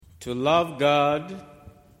To love God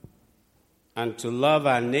and to love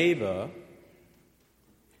our neighbor,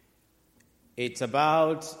 it's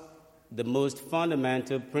about the most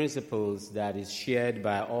fundamental principles that is shared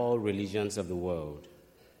by all religions of the world.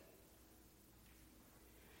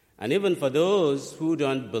 And even for those who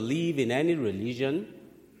don't believe in any religion,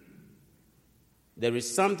 there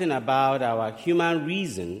is something about our human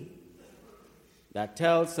reason that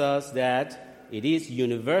tells us that it is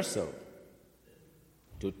universal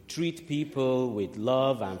to treat people with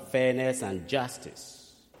love and fairness and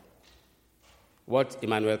justice. What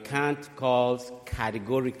Immanuel Kant calls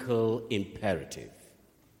categorical imperative.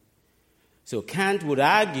 So Kant would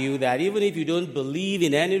argue that even if you don't believe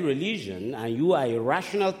in any religion and you are a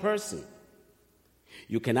rational person,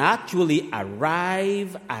 you can actually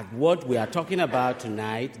arrive at what we are talking about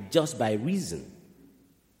tonight just by reason.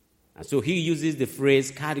 And so he uses the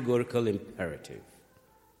phrase categorical imperative.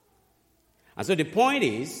 And so the point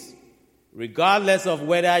is, regardless of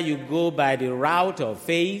whether you go by the route of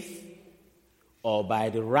faith or by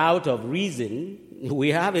the route of reason, we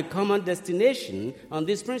have a common destination on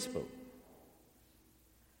this principle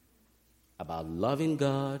about loving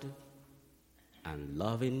God and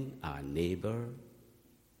loving our neighbor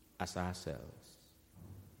as ourselves.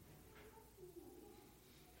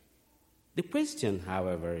 The question,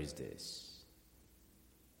 however, is this.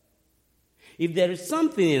 If there is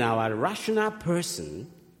something in our rational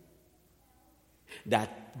person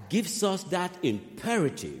that gives us that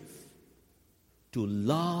imperative to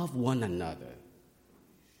love one another,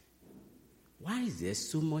 why is there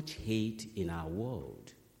so much hate in our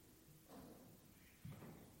world?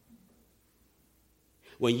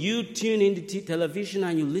 When you tune in the television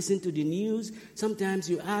and you listen to the news, sometimes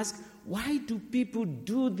you ask, why do people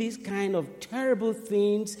do these kind of terrible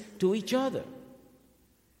things to each other?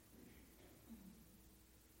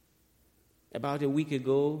 About a week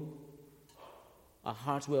ago, our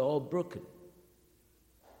hearts were all broken.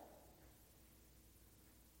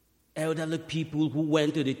 Elderly people who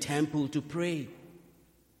went to the temple to pray,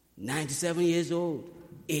 97 years old,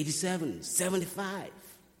 87, 75.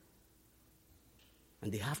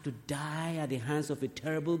 And they have to die at the hands of a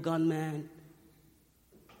terrible gunman.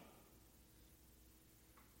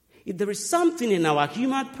 If there is something in our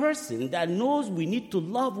human person that knows we need to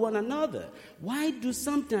love one another, why do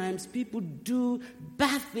sometimes people do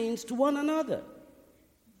bad things to one another?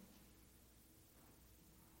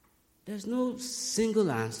 There's no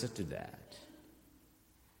single answer to that.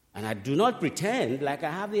 And I do not pretend like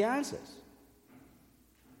I have the answers.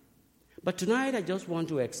 But tonight I just want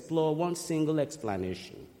to explore one single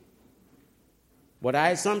explanation. What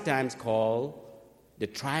I sometimes call the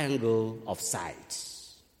triangle of sights.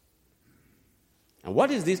 And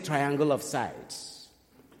what is this triangle of sights?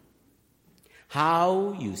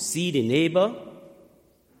 How you see the neighbor,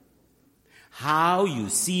 how you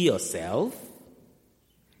see yourself,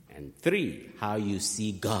 and 3, how you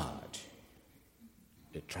see God.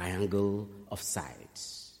 The triangle of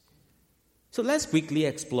sights. So let's quickly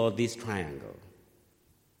explore this triangle.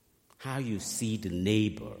 How you see the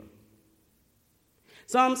neighbor.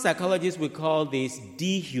 Some psychologists will call this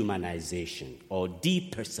dehumanization or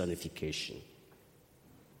depersonification.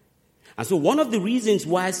 And so one of the reasons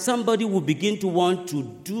why somebody will begin to want to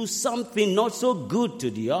do something not so good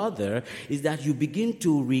to the other is that you begin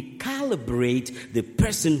to recalibrate the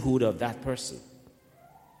personhood of that person.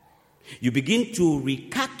 You begin to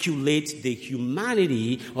recalculate the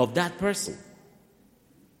humanity of that person.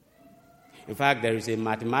 In fact, there is a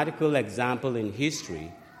mathematical example in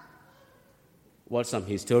history, what some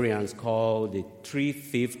historians call the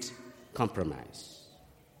 3/5 compromise.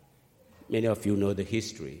 Many of you know the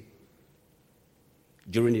history.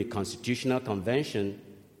 During the Constitutional Convention,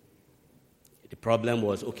 the problem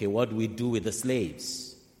was, okay, what do we do with the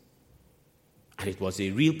slaves? And it was a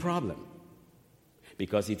real problem.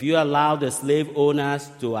 Because if you allow the slave owners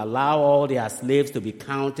to allow all their slaves to be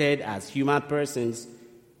counted as human persons,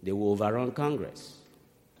 they will overrun Congress.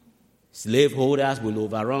 Slaveholders will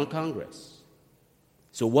overrun Congress.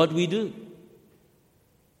 So what do we do?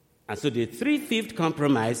 And so the 3/5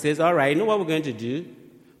 compromise says, all right, you know what we're going to do?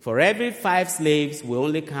 For every 5 slaves, we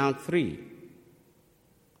only count 3.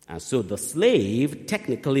 And so the slave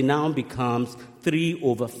technically now becomes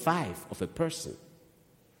 3/5 of a person.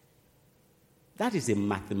 That is a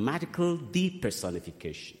mathematical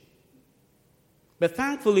depersonification. But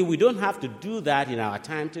thankfully, we don't have to do that in our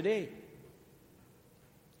time today.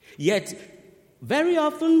 Yet, very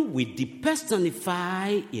often, we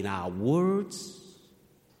depersonify in our words,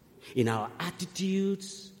 in our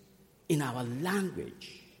attitudes, in our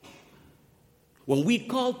language. When we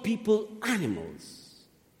call people animals,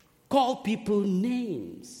 call people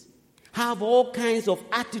names, have all kinds of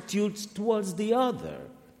attitudes towards the other.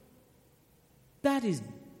 That is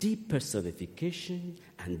depersonification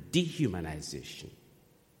and dehumanization.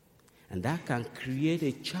 And that can create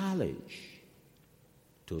a challenge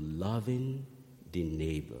to loving the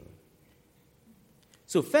neighbor.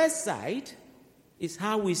 So first sight is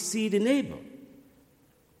how we see the neighbor.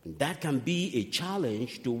 And that can be a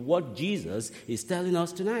challenge to what Jesus is telling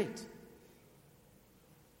us tonight.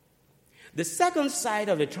 The second side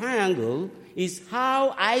of the triangle is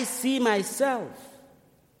how I see myself.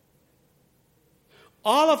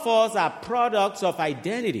 All of us are products of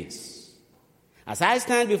identities. As I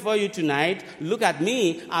stand before you tonight, look at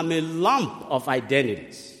me, I'm a lump of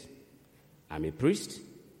identities. I'm a priest,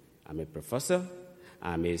 I'm a professor,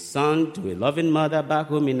 I'm a son to a loving mother back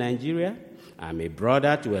home in Nigeria, I'm a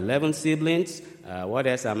brother to 11 siblings. What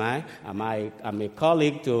else am I? I'm a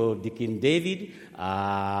colleague to Deacon David.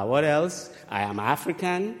 What else? I am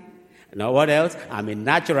African. No, what else? I'm a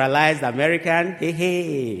naturalized American. Hey,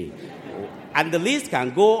 hey. And the list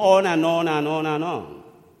can go on and on and on and on.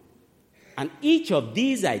 And each of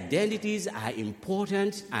these identities are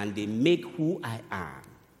important and they make who I am.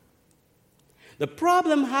 The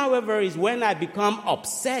problem, however, is when I become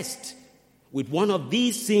obsessed with one of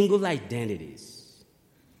these single identities.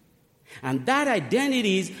 And that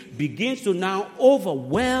identity begins to now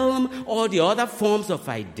overwhelm all the other forms of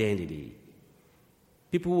identity.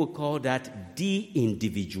 People will call that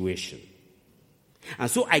de-individuation.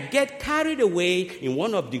 And so I get carried away in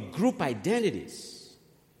one of the group identities.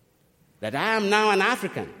 That I am now an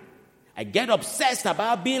African. I get obsessed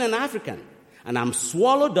about being an African. And I'm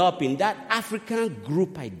swallowed up in that African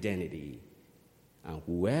group identity. And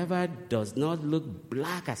whoever does not look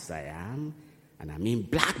black as I am, and I mean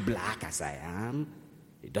black as I am,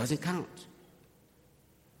 it doesn't count.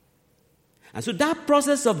 And so that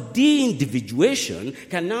process of de-individuation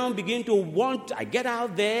can now begin to I get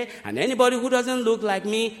out there, and anybody who doesn't look like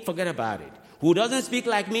me, forget about it. Who doesn't speak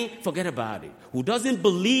like me, forget about it. Who doesn't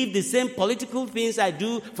believe the same political things I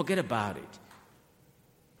do, forget about it.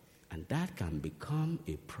 And that can become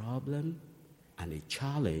a problem and a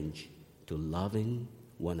challenge to loving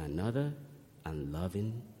one another and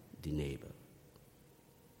loving the neighbor.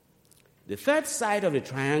 The third side of the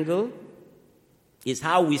triangle is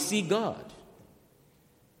how we see God.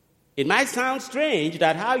 It might sound strange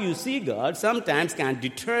that how you see God sometimes can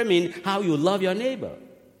determine how you love your neighbor.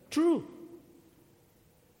 True.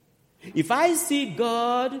 If I see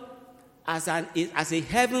God as a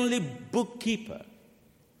heavenly bookkeeper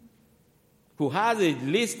who has a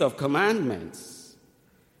list of commandments,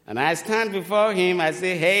 and I stand before him, I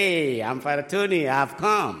say, hey, I'm Father Tony, I've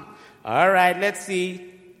come. All right, let's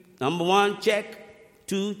see. Number 1, check.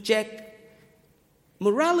 2, check.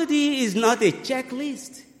 Morality is not a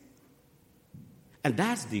checklist. And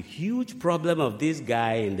that's the huge problem of this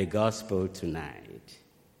guy in the gospel tonight.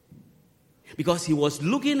 Because he was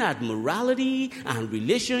looking at morality and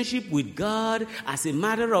relationship with God as a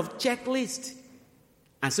matter of checklist.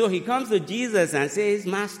 And so he comes to Jesus and says,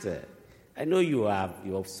 Master, I know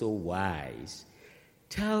you're so wise.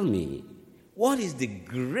 Tell me, what is the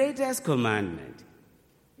greatest commandment?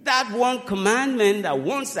 That one commandment that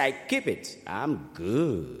once I keep it, I'm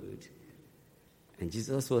good. And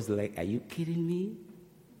Jesus was like, are you kidding me?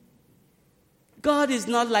 God is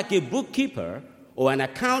not like a bookkeeper or an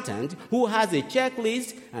accountant who has a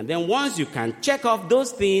checklist, and then once you can check off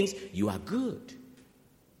those things, you are good.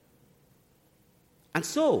 And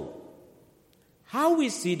so, how we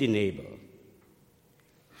see the neighbor,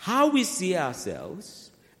 how we see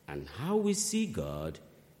ourselves, and how we see God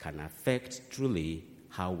can affect truly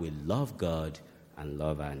how we love God and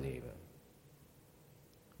love our neighbor.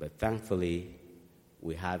 But thankfully,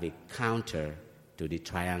 we have a counter to the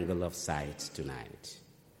triangle of sights tonight.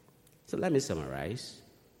 So let me summarize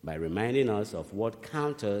by reminding us of what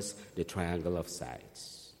counters the triangle of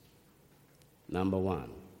sights. Number 1,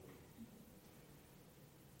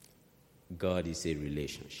 God is a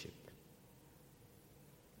relationship.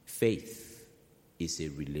 Faith is a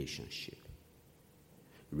relationship.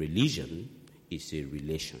 Religion is a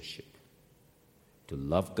relationship. To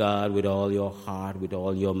love God with all your heart, with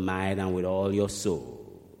all your might, and with all your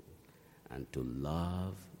soul. And to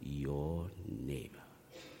love your neighbor.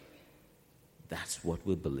 That's what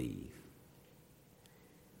we believe.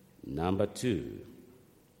 Number 2,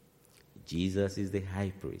 Jesus is the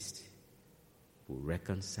high priest who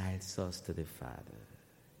reconciles us to the Father.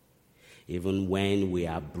 Even when we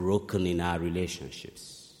are broken in our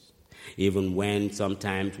relationships, even when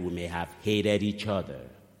sometimes we may have hated each other,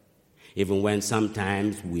 even when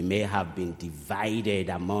sometimes we may have been divided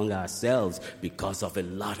among ourselves because of a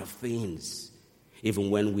lot of things,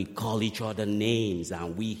 Even when we call each other names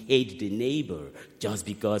and we hate the neighbor just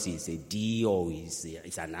because it's a D or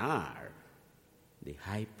it's an R, the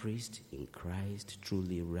high priest in Christ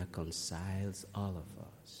truly reconciles all of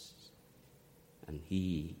us. And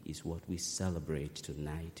he is what we celebrate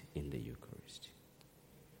tonight in the Eucharist.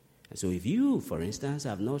 And so if you, for instance,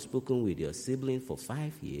 have not spoken with your sibling for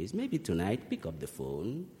 5 years, maybe tonight pick up the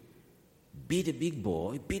phone, be the big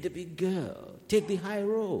boy, be the big girl, take the high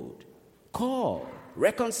road, call,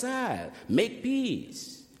 reconcile, make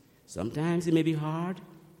peace. Sometimes it may be hard,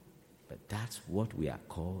 but that's what we are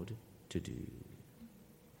called to do.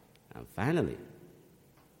 And finally,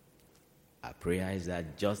 our prayer is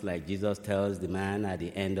that just like Jesus tells the man at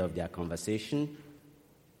the end of their conversation,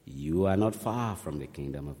 you are not far from the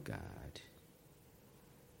kingdom of God.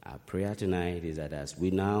 Our prayer tonight is that as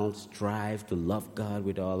we now strive to love God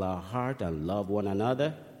with all our heart and love one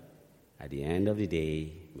another, at the end of the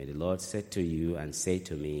day, may the Lord say to you and say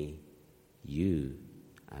to me, you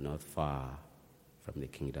are not far from the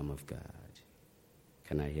kingdom of God.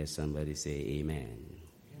 Can I hear somebody say amen?